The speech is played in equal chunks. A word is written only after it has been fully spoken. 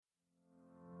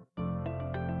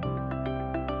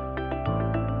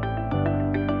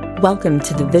Welcome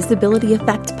to the Visibility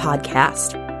Effect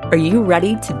podcast. Are you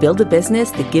ready to build a business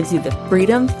that gives you the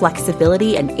freedom,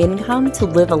 flexibility, and income to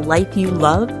live a life you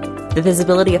love? The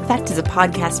Visibility Effect is a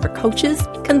podcast for coaches,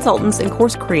 consultants, and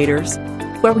course creators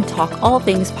where we talk all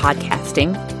things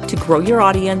podcasting to grow your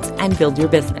audience and build your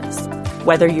business.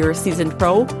 Whether you're a seasoned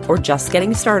pro or just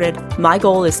getting started, my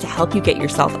goal is to help you get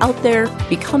yourself out there,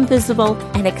 become visible,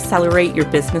 and accelerate your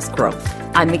business growth.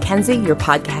 I'm Mackenzie, your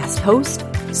podcast host,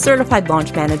 certified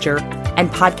launch manager, and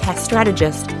podcast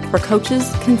strategist for coaches,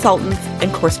 consultants,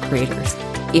 and course creators.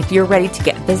 If you're ready to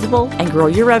get visible and grow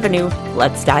your revenue,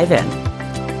 let's dive in.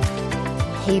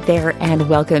 Hey there, and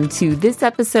welcome to this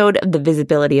episode of the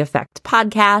Visibility Effect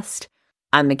podcast.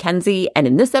 I'm Mackenzie, and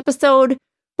in this episode,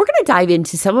 we're going to dive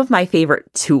into some of my favorite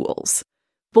tools,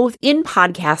 both in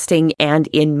podcasting and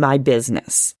in my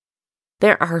business.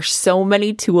 There are so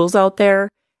many tools out there,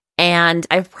 and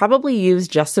I've probably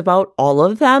used just about all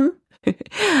of them.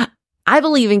 I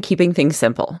believe in keeping things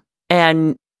simple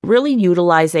and really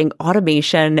utilizing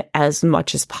automation as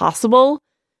much as possible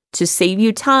to save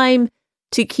you time,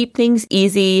 to keep things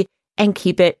easy, and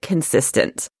keep it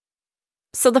consistent.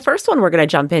 So the first one we're going to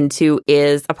jump into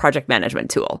is a project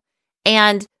management tool.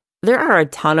 And there are a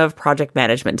ton of project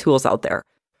management tools out there.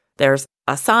 There's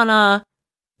Asana,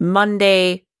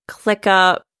 Monday,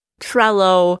 ClickUp,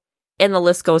 Trello, and the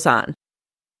list goes on.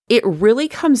 It really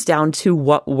comes down to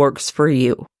what works for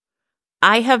you.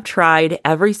 I have tried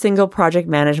every single project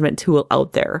management tool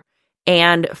out there.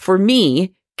 And for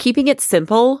me, keeping it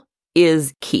simple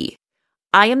is key.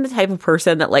 I am the type of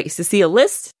person that likes to see a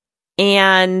list,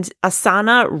 and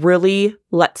Asana really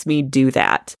lets me do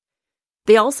that.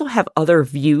 They also have other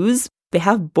views. They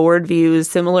have board views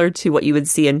similar to what you would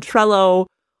see in Trello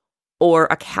or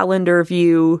a calendar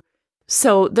view.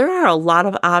 So there are a lot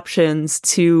of options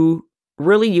to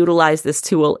really utilize this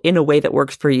tool in a way that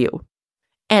works for you.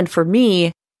 And for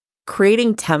me,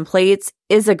 creating templates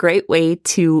is a great way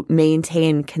to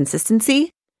maintain consistency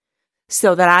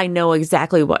so that I know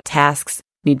exactly what tasks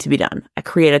need to be done. I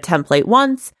create a template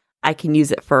once, I can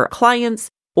use it for clients,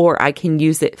 or I can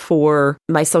use it for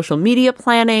my social media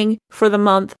planning for the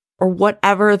month, or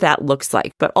whatever that looks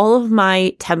like. But all of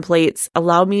my templates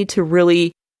allow me to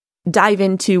really dive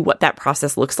into what that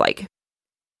process looks like.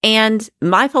 And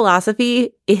my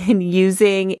philosophy in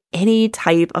using any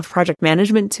type of project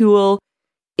management tool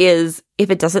is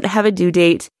if it doesn't have a due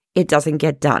date, it doesn't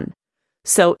get done.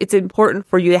 So it's important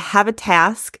for you to have a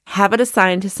task, have it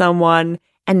assigned to someone,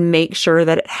 and make sure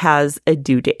that it has a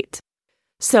due date.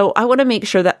 So I want to make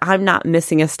sure that I'm not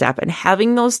missing a step, and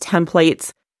having those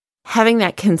templates, having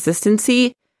that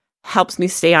consistency helps me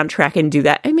stay on track and do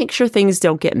that and make sure things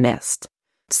don't get missed.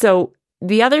 So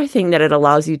the other thing that it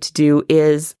allows you to do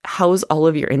is house all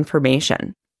of your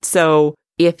information. So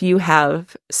if you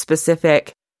have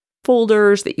specific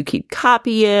folders that you keep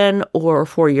copy in, or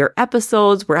for your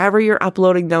episodes, wherever you're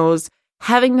uploading those,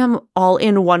 having them all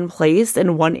in one place,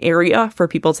 in one area for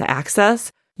people to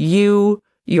access, you,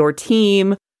 your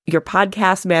team, your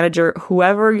podcast manager,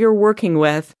 whoever you're working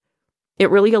with, it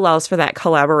really allows for that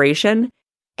collaboration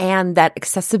and that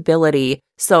accessibility.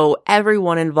 So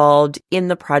everyone involved in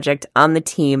the project on the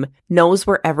team knows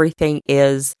where everything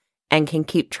is and can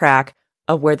keep track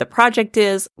of where the project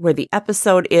is, where the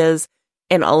episode is,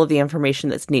 and all of the information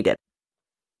that's needed.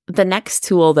 The next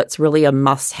tool that's really a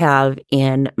must-have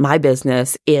in my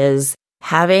business is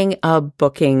having a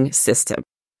booking system.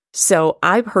 So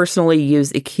I personally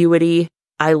use Acuity.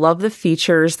 I love the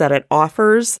features that it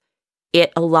offers.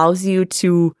 It allows you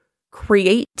to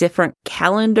create different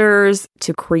calendars,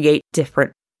 to create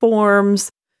different forms.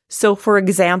 So for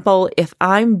example, if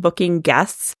I'm booking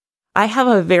guests, I have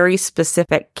a very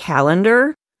specific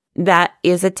calendar that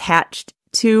is attached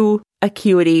to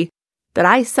Acuity that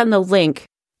I send the link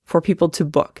for people to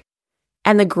book.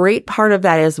 And the great part of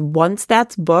that is once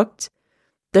that's booked,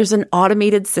 there's an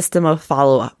automated system of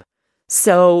follow-up.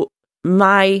 So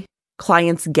my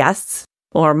clients' guests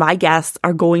or my guests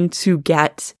are going to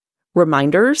get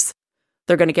reminders.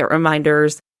 They're going to get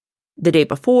reminders the day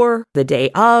before, the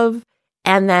day of,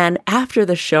 and then after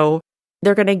the show,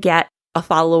 they're going to get a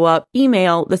follow-up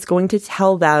email that's going to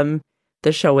tell them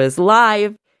the show is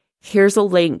live. Here's a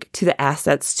link to the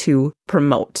assets to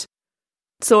promote.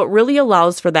 So it really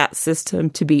allows for that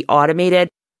system to be automated,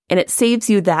 and it saves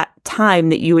you that time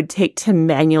that you would take to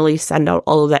manually send out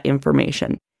all of that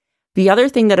information. The other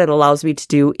thing that it allows me to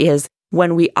do is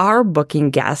when we are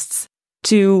booking guests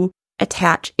to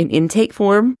attach an intake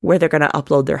form where they're going to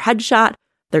upload their headshot,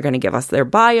 they're going to give us their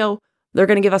bio, they're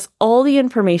going to give us all the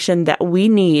information that we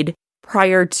need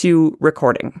prior to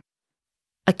recording.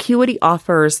 Acuity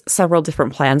offers several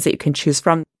different plans that you can choose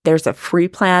from. There's a free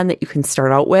plan that you can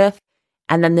start out with.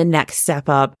 And then the next step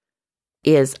up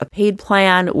is a paid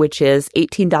plan, which is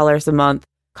 $18 a month,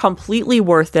 completely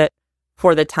worth it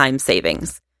for the time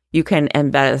savings. You can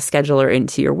embed a scheduler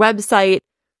into your website,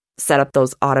 set up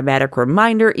those automatic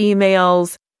reminder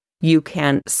emails. You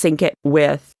can sync it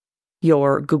with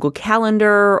your Google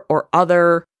Calendar or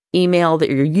other email that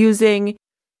you're using.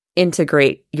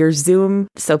 Integrate your Zoom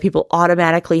so people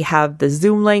automatically have the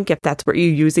Zoom link if that's what you're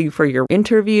using for your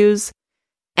interviews,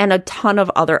 and a ton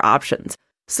of other options.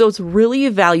 So it's really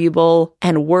valuable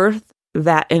and worth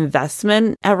that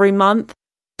investment every month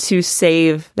to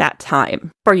save that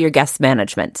time for your guest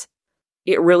management.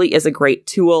 It really is a great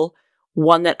tool,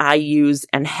 one that I use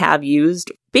and have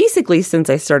used basically since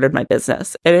I started my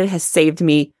business, and it has saved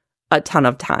me a ton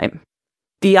of time.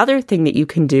 The other thing that you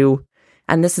can do,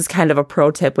 and this is kind of a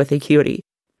pro tip with Acuity,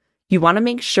 you want to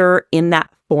make sure in that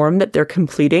form that they're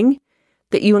completing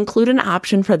that you include an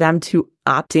option for them to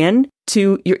opt in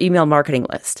to your email marketing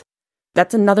list.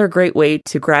 That's another great way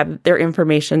to grab their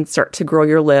information, start to grow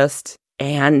your list,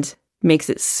 and makes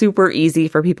it super easy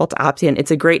for people to opt in.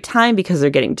 It's a great time because they're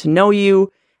getting to know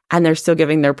you and they're still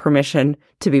giving their permission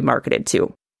to be marketed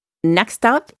to. Next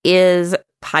up is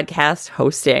podcast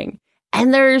hosting.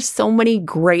 And there's so many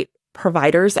great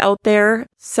providers out there,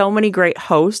 so many great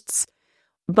hosts,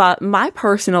 but my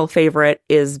personal favorite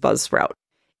is Buzzsprout.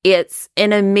 It's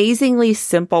an amazingly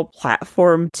simple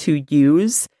platform to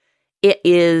use. It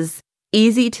is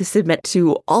easy to submit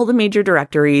to all the major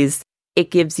directories.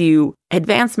 It gives you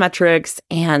advanced metrics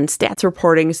and stats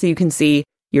reporting so you can see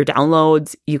your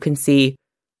downloads, you can see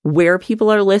where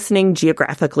people are listening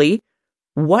geographically,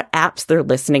 what apps they're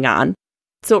listening on.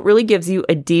 So it really gives you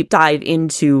a deep dive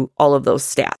into all of those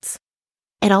stats.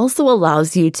 It also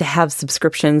allows you to have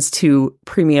subscriptions to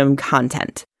premium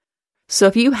content. So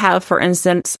if you have, for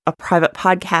instance, a private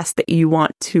podcast that you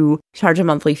want to charge a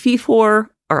monthly fee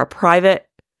for, or a private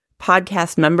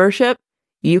podcast membership,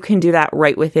 you can do that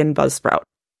right within Buzzsprout.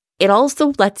 It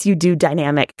also lets you do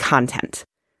dynamic content,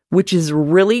 which is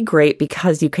really great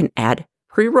because you can add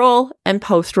pre-roll and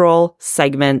post-roll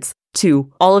segments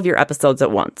to all of your episodes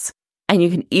at once. And you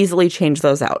can easily change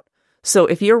those out. So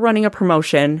if you're running a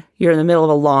promotion, you're in the middle of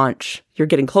a launch, you're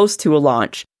getting close to a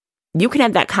launch, you can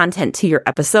add that content to your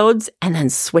episodes and then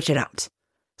switch it out.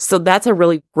 So that's a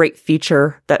really great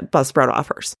feature that Buzzsprout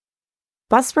offers.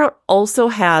 Buzzsprout also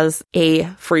has a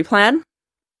free plan.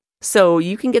 So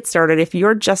you can get started if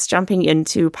you're just jumping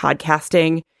into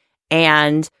podcasting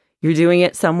and you're doing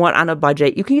it somewhat on a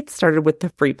budget, you can get started with the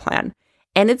free plan.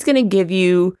 And it's going to give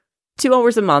you 2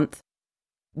 hours a month.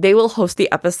 They will host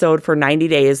the episode for 90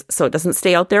 days, so it doesn't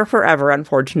stay out there forever,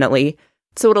 unfortunately.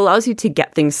 So it allows you to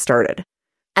get things started.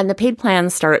 And the paid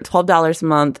plans start at $12 a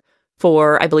month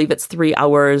for, I believe it's 3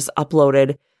 hours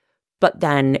uploaded, but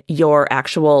then your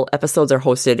actual episodes are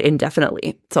hosted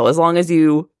indefinitely. So as long as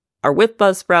you are with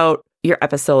Buzzsprout, your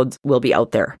episodes will be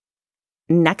out there.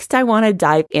 Next, I want to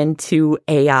dive into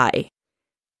AI.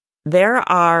 There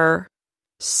are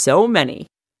so many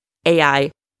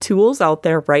AI tools out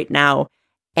there right now,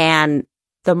 and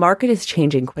the market is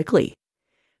changing quickly.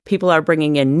 People are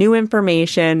bringing in new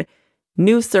information,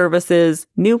 new services,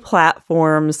 new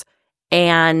platforms,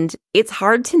 and it's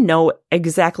hard to know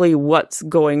exactly what's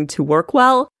going to work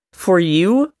well for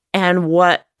you and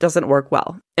what doesn't work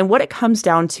well. And what it comes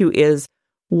down to is,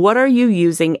 what are you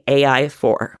using AI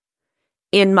for?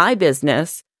 In my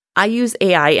business, I use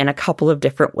AI in a couple of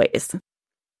different ways.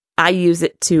 I use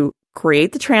it to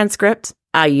create the transcript.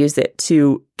 I use it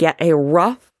to get a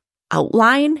rough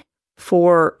outline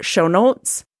for show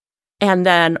notes, and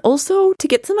then also to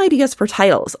get some ideas for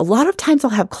titles. A lot of times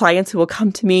I'll have clients who will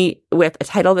come to me with a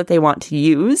title that they want to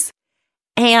use,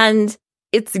 and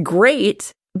it's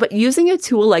great, but using a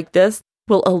tool like this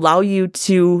will allow you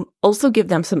to also give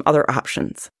them some other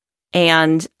options.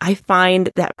 And I find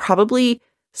that probably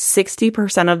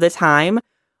 60% of the time,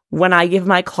 when I give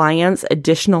my clients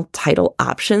additional title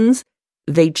options,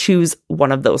 they choose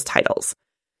one of those titles.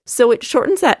 So it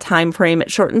shortens that time frame,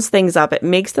 it shortens things up, it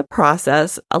makes the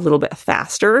process a little bit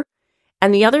faster.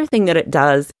 And the other thing that it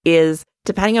does is,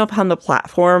 depending upon the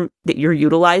platform that you're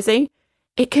utilizing,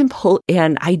 it can pull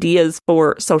in ideas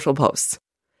for social posts.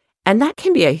 And that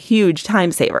can be a huge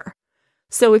time saver.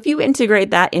 So if you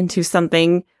integrate that into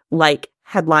something like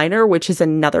Headliner, which is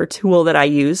another tool that I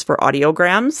use for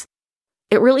audiograms,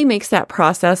 it really makes that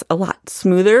process a lot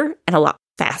smoother and a lot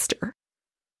faster.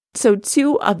 So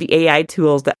 2 of the AI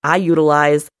tools that I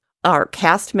utilize are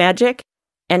CastMagic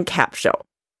and Capsho.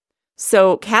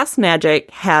 So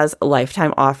CastMagic has a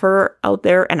lifetime offer out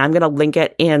there, and I'm going to link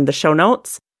it in the show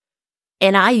notes.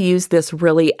 And I use this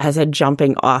really as a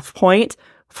jumping off point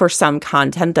for some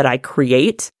content that I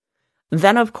create.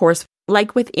 Then, of course,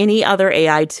 like with any other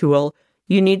AI tool,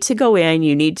 you need to go in,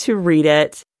 you need to read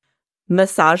it,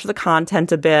 massage the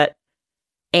content a bit,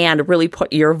 and really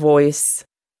put your voice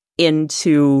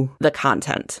into the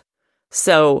content.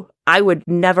 So I would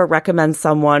never recommend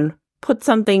someone put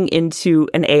something into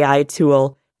an AI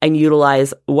tool and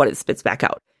utilize what it spits back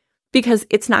out, because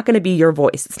it's not going to be your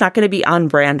voice. It's not going to be on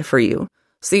brand for you.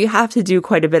 So you have to do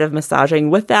quite a bit of massaging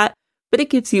with that, but it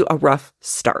gives you a rough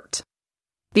start.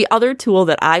 The other tool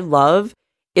that I love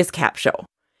is Capsho.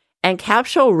 And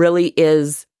Capsho really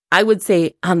is, I would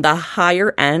say, on the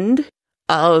higher end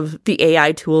of the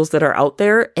AI tools that are out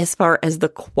there as far as the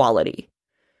quality.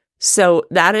 So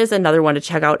that is another one to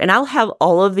check out. And I'll have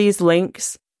all of these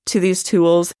links to these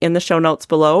tools in the show notes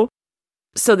below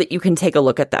so that you can take a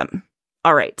look at them.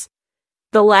 All right.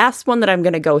 The last one that I'm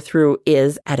going to go through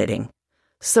is editing.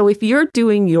 So if you're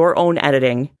doing your own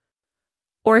editing,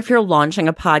 or if you're launching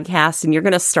a podcast and you're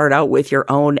going to start out with your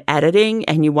own editing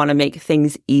and you want to make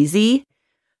things easy,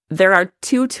 there are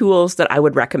two tools that I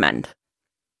would recommend.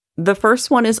 The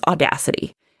first one is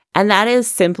Audacity, and that is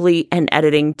simply an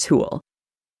editing tool.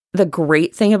 The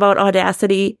great thing about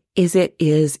Audacity is it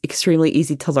is extremely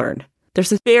easy to learn.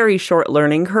 There's a very short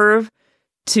learning curve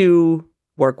to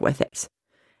work with it.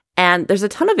 And there's a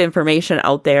ton of information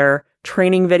out there,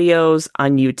 training videos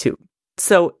on YouTube.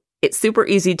 So it's super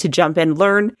easy to jump in,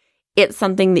 learn. It's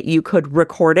something that you could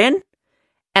record in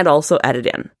and also edit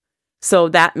in. So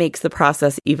that makes the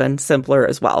process even simpler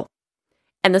as well.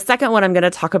 And the second one I'm going to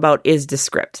talk about is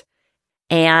Descript.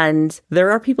 And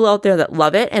there are people out there that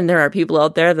love it, and there are people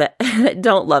out there that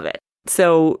don't love it.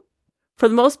 So for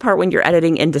the most part, when you're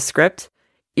editing in Descript,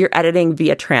 you're editing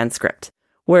via transcript.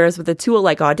 Whereas with a tool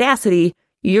like Audacity,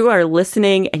 you are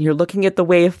listening and you're looking at the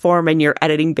waveform and you're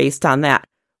editing based on that.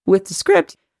 With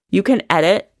Descript, you can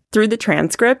edit through the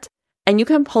transcript and you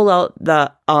can pull out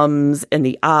the ums and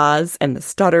the ahs and the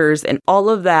stutters and all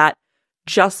of that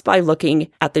just by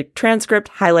looking at the transcript,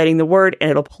 highlighting the word, and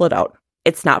it'll pull it out.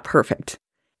 It's not perfect.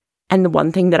 And the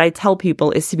one thing that I tell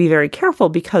people is to be very careful,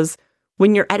 because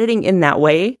when you're editing in that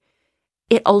way,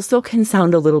 it also can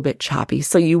sound a little bit choppy.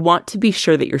 So you want to be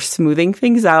sure that you're smoothing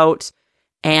things out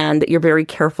and you're very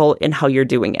careful in how you're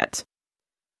doing it.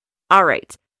 All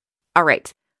right.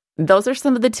 Those are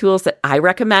some of the tools that I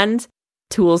recommend,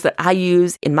 tools that I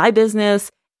use in my business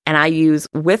and I use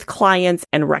with clients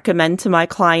and recommend to my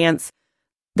clients.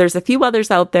 There's a few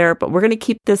others out there, but we're going to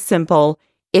keep this simple.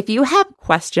 If you have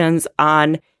questions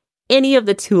on any of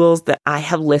the tools that I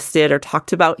have listed or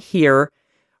talked about here,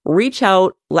 reach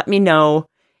out, let me know.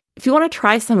 If you want to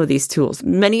try some of these tools,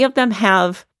 many of them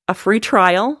have a free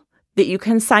trial that you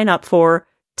can sign up for,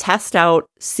 test out,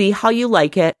 see how you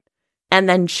like it, and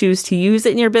then choose to use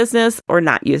it in your business or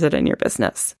not use it in your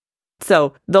business.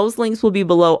 So those links will be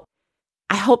below.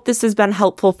 I hope this has been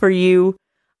helpful for you.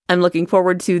 I'm looking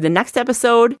forward to the next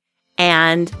episode,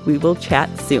 and we will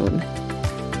chat soon.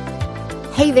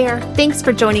 Hey there, thanks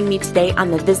for joining me today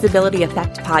on the Visibility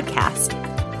Effect podcast.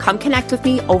 Come connect with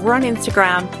me over on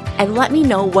Instagram and let me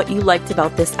know what you liked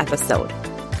about this episode.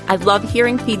 I love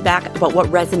hearing feedback about what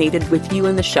resonated with you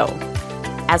in the show.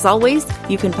 As always,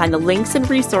 you can find the links and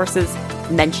resources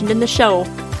mentioned in the show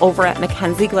over at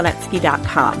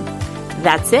MackenzieGlenetsky.com.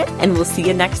 That's it, and we'll see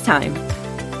you next time.